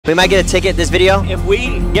We might get a ticket this video. If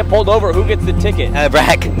we get pulled over, who gets the ticket?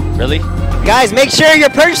 Brack. Really? Guys, make sure you're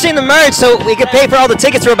purchasing the merch so we can pay for all the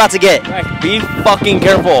tickets we're about to get. Brack, be fucking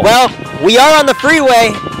careful. Well, we are on the freeway,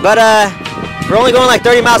 but we're only going like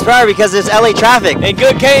 30 miles per hour because there's LA traffic. In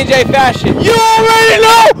good K&J fashion. You already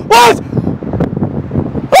know what?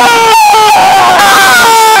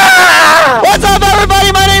 What's up,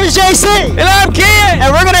 everybody? My name is JC. And I'm Kian.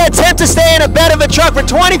 And we're going to attempt to stay in a bed of a truck for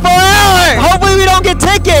 24 hours. Hopefully we don't get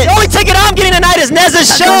tickets. The only ticket I'm getting tonight is Nez's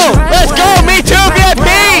show. Let's go, me too, VIP.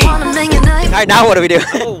 All right, now what do we do?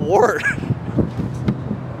 I have a wart.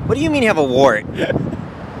 What do you mean you have a wart?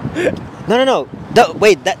 No.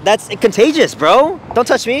 Wait, that's contagious, bro. Don't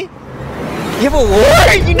touch me. You have a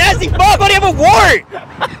wart? You nasty fuck. Why do you have a wart?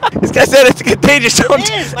 This guy said it's contagious. It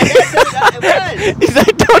is. My dad said it was. He's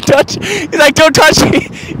like, don't touch. He's like, don't touch me.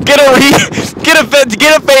 Get a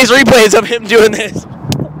face replays of him doing this.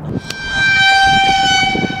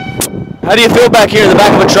 How do you feel back here in the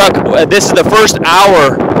back of a truck? This is the first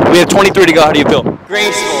hour. We have 23 to go. How do you feel?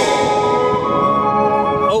 Graceful.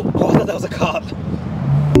 Oh, I thought that was a cop.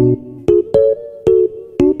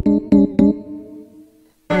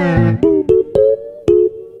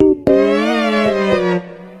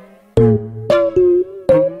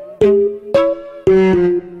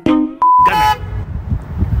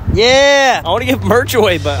 Yeah. I want to give merch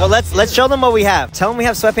away, but well, let's show them what we have. Tell them we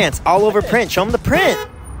have sweatpants all over print. Show them the print.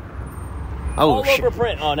 Oh, all over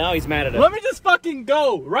print. Oh, now he's mad at us. Let me just fucking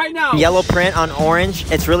go right now. Yellow print on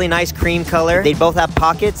orange. It's really nice cream color. They both have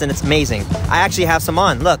pockets and it's amazing. I actually have some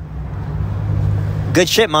on. Look. Good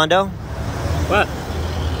shit, Mondo. What?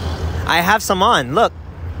 I have some on. Look.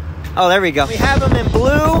 Oh, there we go. We have them in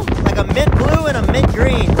blue, like a mint blue and a mint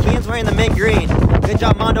green. Kian's wearing the mint green. Good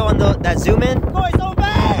job, Mondo, on that zoom in. Oh, it's so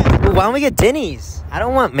bad. Ooh, why don't we get Denny's? I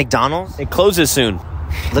don't want McDonald's. It closes soon.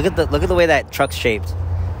 Look at the way that truck's shaped.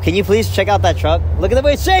 Can you please check out that truck? Look at the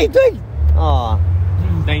way it's shaped. Aw.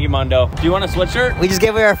 Thank you, Mondo. Do you want a sweatshirt? We just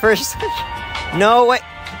gave away our first. No, wait.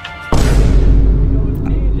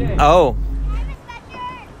 Oh.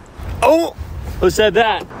 Oh. Who said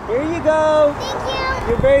that? Here you go. Thank you.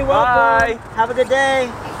 You're very welcome. Bye. Have a good day.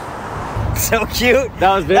 So cute.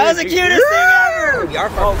 That was the cutest thing ever. We are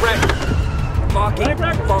red. Fuck.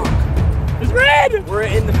 It's red. We're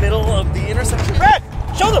in the middle of the intersection. Red.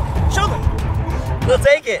 Show them. We'll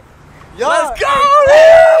take it. Yo, let's go!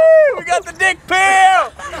 We got the dick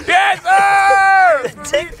peel! Yes, sir! The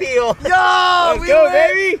dick peel. Yo, let's go,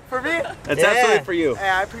 baby! For me? That's absolutely for you. Hey,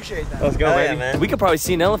 I appreciate that. Let's go, Oh, baby. yeah, man. We could probably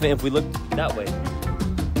see an elephant if we look that way.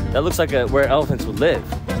 That looks like where elephants would live.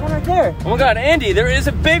 There's one right there. Oh my God, Andy, there is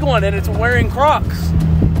a big one and it's wearing Crocs.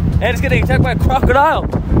 And it's getting attacked by a crocodile.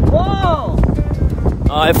 Whoa!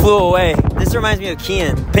 Oh, it flew away. This reminds me of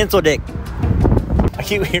Kian. Pencil dick. I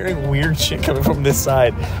keep hearing weird shit coming from this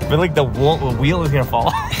side. I feel like the wheel is gonna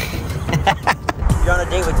fall. You're on a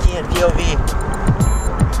date with Kian, POV.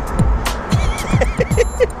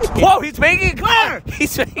 Whoa, he's making it clear!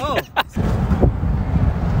 He's making Oh.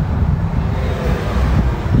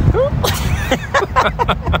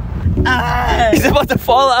 He's about to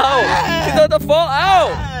fall out. He's about to fall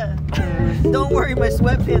out. Don't worry, my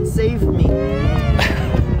sweatpants saved me.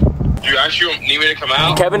 You actually need me to come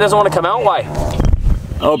out? Kevin doesn't want to come out? Why?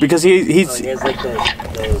 Oh, because he's... He has like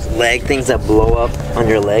those leg things that blow up on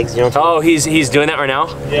your legs. You know what I'm Oh, he's doing that right now?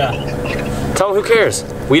 Yeah. Tell him who cares.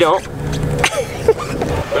 We don't.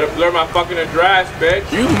 Better blur my fucking address,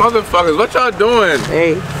 bitch. You motherfuckers, what y'all doing?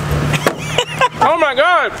 Hey. Oh my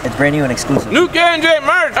God. It's brand new and exclusive. New KIAN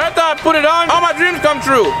merch. I thought I put it on. All my dreams come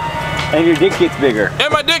true. And your dick gets bigger.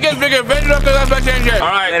 And my dick gets bigger. Venture up because that's my KIAN. All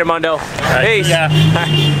right. Later, Mondo. Peace. Yeah.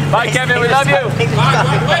 Bye, Kevin. We love you. Wait,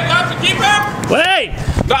 to keep up? Wait.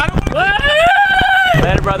 No, I don't want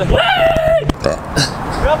Later, brother.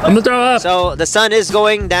 I'm gonna throw up. So the sun is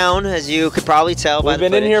going down, as you could probably tell by We've the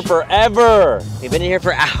been in here footage. forever. We've been in here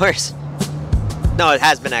for hours. No, it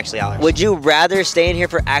has been actually hours. Would you rather stay in here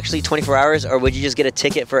for actually 24 hours, or would you just get a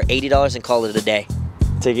ticket for $80 and call it a day?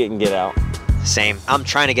 Ticket and get out. Same. I'm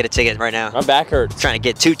trying to get a ticket right now. My back hurts. Trying to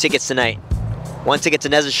get 2 tickets tonight. 1 ticket to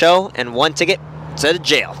Nez's show and 1 ticket to the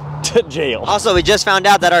jail. To jail. Also, we just found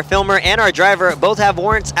out that our filmer and our driver both have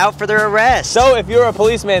warrants out for their arrest. So if you're a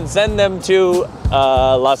policeman, send them to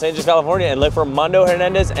Los Angeles, California, and look for Mondo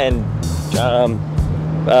Hernandez and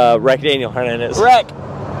Rec Daniel Hernandez. Rec,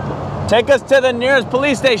 take us to the nearest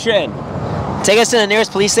police station. Take us to the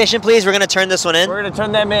nearest police station, please. We're gonna turn this one in. We're gonna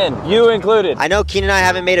turn them in, you included. I know Kian and I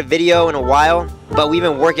haven't made a video in a while, but we've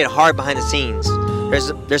been working hard behind the scenes.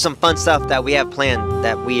 There's some fun stuff that we have planned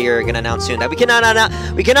that we are gonna announce soon. That we cannot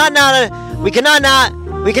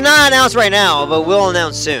We cannot announce right now, but we'll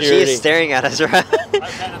announce soon. She is staring at us, right?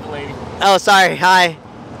 Oh, sorry. Hi.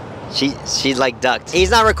 She like ducked.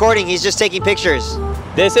 He's not recording. He's just taking pictures.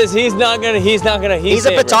 This is, he's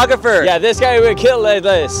a photographer. Yeah, this guy would kill like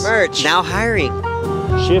this. Merch. Now hiring.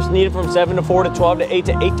 Shifts needed from 7 to 4 to 12 to 8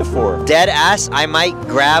 to 8 to 4. Dead ass, I might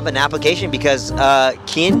grab an application because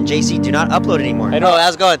KianJc do not upload anymore. Oh,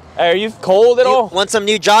 how's it going? Hey, are you cold at all? Want some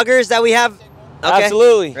new joggers that we have? Okay.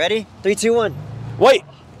 Absolutely. Ready? 3, 2, 1. Wait.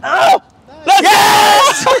 Oh!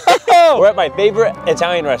 Yes! We're at my favorite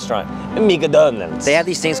Italian restaurant, Amica Dunlands. They have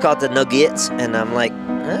these things called the nuggets, and I'm like,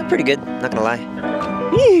 pretty good. Not gonna lie.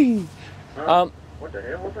 What the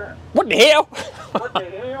hell was that? What the hell? What the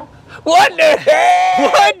hell? What the hell?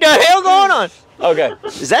 What the hell going on? Okay.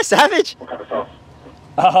 Is that savage? What kind of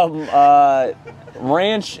sauce?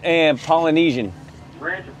 Ranch and Polynesian.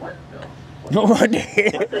 Ranch? What? What the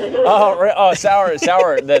hell? Oh, sour.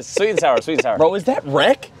 That's sweet and sour. Bro, is that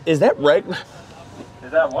Wreck? Is that Wreck?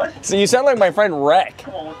 Is that what? So you sound like my friend Wreck.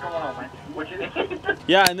 Come on, what's going on, man? What you think?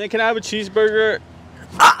 Yeah, and then can I have a cheeseburger?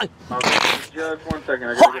 Okay, just 1 second.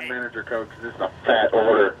 I gotta get manager code because this is a fat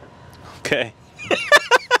order. Okay.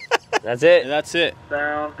 That's it. And that's it.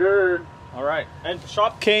 Sounds good. All right. And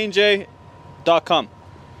shop KIANJ.com.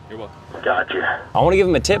 You're welcome. Gotcha. I want to give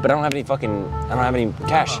him a tip, but I don't have any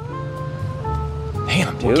cash.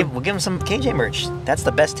 Damn, dude. We'll give him some KJ merch. That's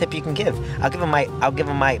the best tip you can give. I'll give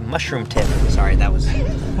him my mushroom tip. Sorry, that was.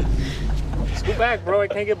 Scoot back, bro. I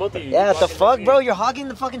can't get both of you. Yeah, the fuck, bro? You're hogging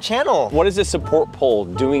the fucking channel. What is the support pole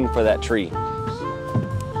doing for that tree?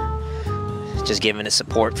 Just giving it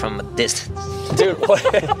support from a distance. Dude,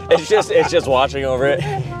 it's just watching over it.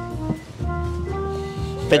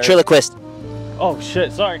 Ventriloquist. Oh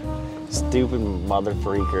shit, sorry. Stupid mother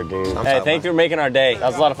freaker, dude. I'm Hey, talking thanks for making our day. That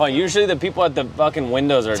was a lot of fun. Usually the people at the fucking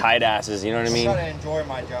windows are tight asses, you know what I mean? I'm trying to enjoy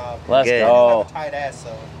my job. Let's Good. I go. have a tight ass,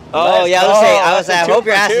 so. Oh, yeah, I was saying, I hope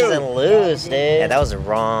your ass 2 for 2. isn't loose, dude. Yeah, that was the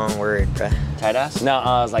wrong word, bruh. Tight ass? No,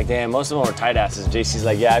 I was like, damn, most of them were tight asses. JC's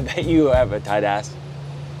like, yeah, I bet you have a tight ass.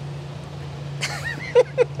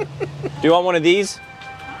 Do you want one of these?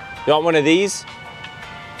 You want one of these?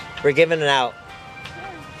 We're giving it out.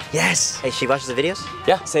 Yes. Hey, she watches the videos?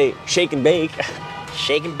 Yeah, say shake and bake.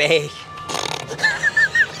 Shake and bake.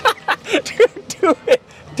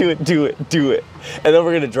 Do it. And then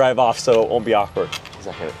we're gonna drive off so it won't be awkward. He's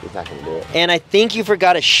not gonna do it. And I think you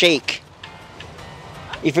forgot a shake.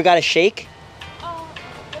 You forgot a shake?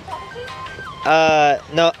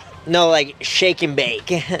 No, like shake and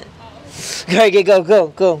bake. Okay,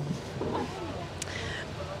 go.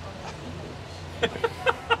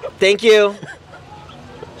 Thank you.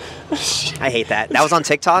 I hate that. That was on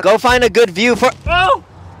TikTok. Go find a good view for. Oh!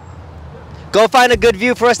 Go find a good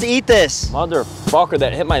view for us to eat this. Motherfucker,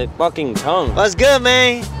 that hit my fucking tongue. What's good,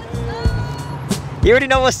 man? You already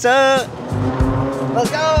know what's up. Let's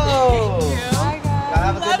go. Y'all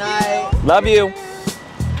have a good night. Love you.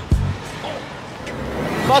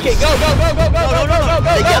 Fuck it, go. Go.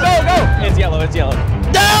 It's yellow.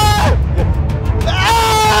 No!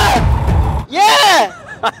 Ah! Yeah!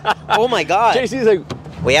 Oh my God. JC's like,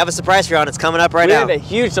 We have a surprise for you, and it's coming up right we now. have a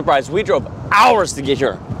huge surprise. We drove hours to get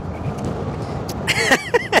here.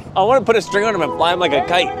 I want to put a string on him and fly him like a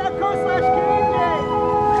kite.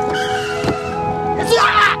 This is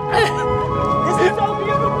so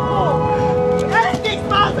beautiful. Anything's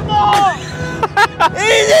possible.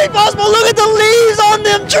 Anything's possible. Look at the leaves on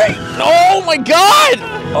them trees. Oh my God!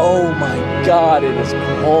 Oh my God, it is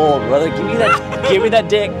cold, brother. Give me that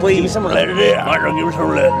dick, please. Give me some red.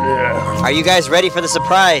 Are you guys ready for the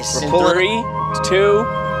surprise? In We're 3, 2.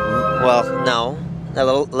 Well, no. A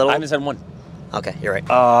little. I just said 1. Okay, you're right.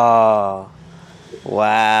 Oh.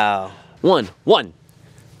 Wow. 1.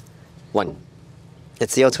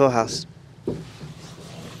 It's the O2 house.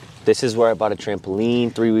 This is where I bought a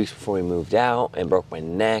trampoline 3 weeks before we moved out and broke my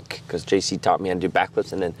neck because JC taught me how to do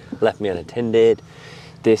backflips and then left me unattended.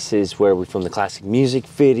 This is where we filmed the classic music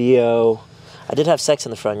video. I did have sex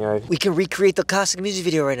in the front yard. We can recreate the classic music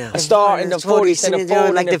video right now. A star in the 40s and a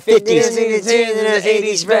phone like in the the 50s, 50s,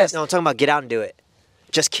 80s best. No, I'm talking about get out and do it.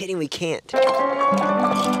 Just kidding, we can't.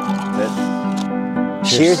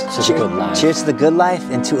 Cheers to the good life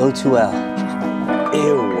and to O2L.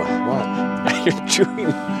 Ew. What? You're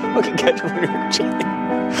chewing. Fucking ketchup on your chin.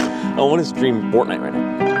 I want to stream Fortnite right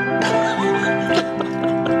now.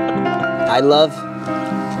 I love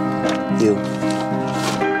you.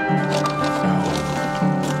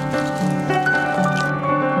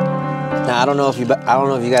 Now I don't know if you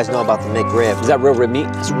guys know about the McRib. Is that real rib meat?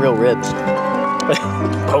 It's real ribs.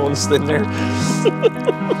 Bones in there.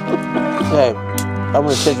 Hey, I'm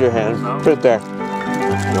gonna shake your hand. Put it there.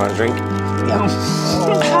 You want a drink?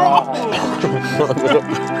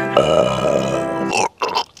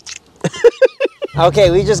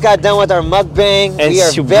 Okay, we just got done with our mukbang. And we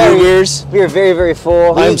are very, very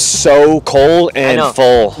full. I'm so cold and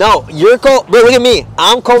full. No, you're cold. Bro, look at me.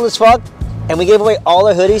 I'm cold as fuck. And we gave away all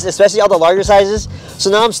our hoodies, especially all the larger sizes. So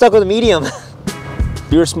now I'm stuck with a medium.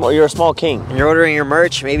 You're a small king. You're ordering your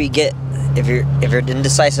merch. Maybe get, if you're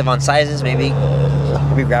indecisive on sizes, maybe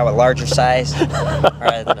grab a larger size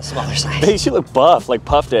rather than a smaller size. Hey, you look buff, like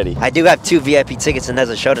Puff Daddy. I do have 2 VIP tickets to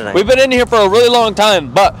Neza's show tonight. We've been in here for a really long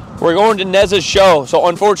time, but we're going to Neza's show, so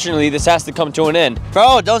unfortunately this has to come to an end.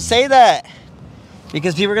 Bro, don't say that.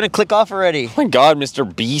 Because people are gonna click off already. Oh my God, Mr.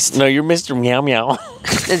 Beast. No, you're Mr. Meow Meow.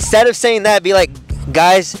 Instead of saying that, be like,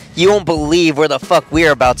 guys, you won't believe where the fuck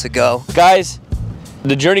we're about to go. Guys,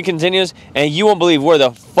 the journey continues, and you won't believe where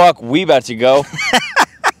the fuck we about to go.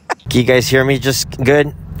 Can you guys hear me just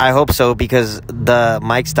good? I hope so, because the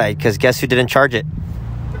mic's died, because guess who didn't charge it?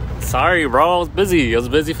 Sorry, bro. I was busy. I was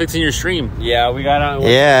busy fixing your stream. Yeah, we got out.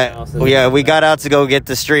 Yeah, we got out to go get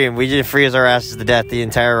the stream. We didn't freeze our asses to death the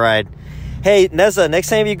entire ride. Hey, Neza, next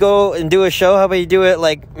time you go and do a show, how about you do it,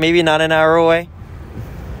 like, maybe not an hour away?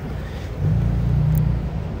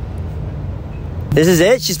 This is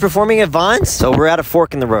it? She's performing at Vaughn's? So we're at a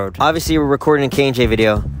fork in the road. Obviously, we're recording a KianAndJc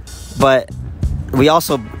video, but we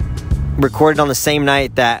also recorded on the same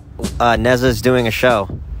night that Neza's doing a show.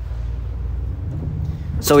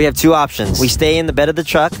 So we have 2 options. We stay in the bed of the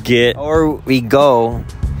truck, or we go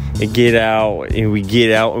and get out, and we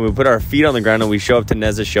put our feet on the ground and we show up to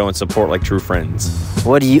Neza's show and support like true friends.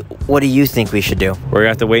 What do you think we should do? We're gonna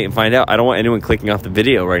have to wait and find out. I don't want anyone clicking off the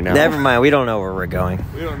video right now. Never mind, we don't know where we're going.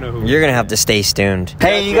 We don't know who. You're gonna have to stay tuned.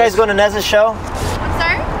 Hey, you guys going to Neza's show? I'm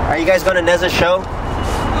sorry? Are you guys going to Neza's show?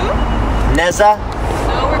 Who? Neza?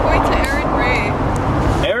 No, we're going to Aaron Ray.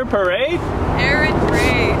 Aaron Parade? Aaron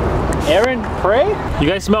Ray. Aaron Pray? You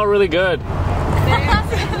guys smell really good.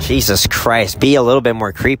 Jesus Christ, be a little bit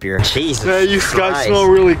more creepier. Jesus You Christ. guys smell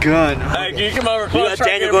really good. Hey, can you come over You close? got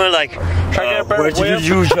Daniel going like, what did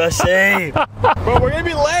you just say? Bro, we're gonna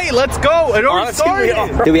be late. Let's go. It already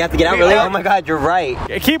started. Do we have to get out really? Oh my God, you're right.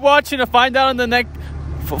 Keep watching to find out in the next.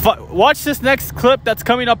 Watch this next clip that's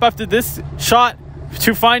coming up after this shot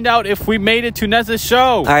to find out if we made it to Neza's show.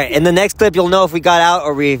 All right, in the next clip, you'll know if we got out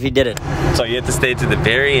or if you didn't. So you have to stay to the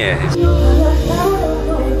very end.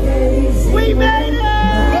 We made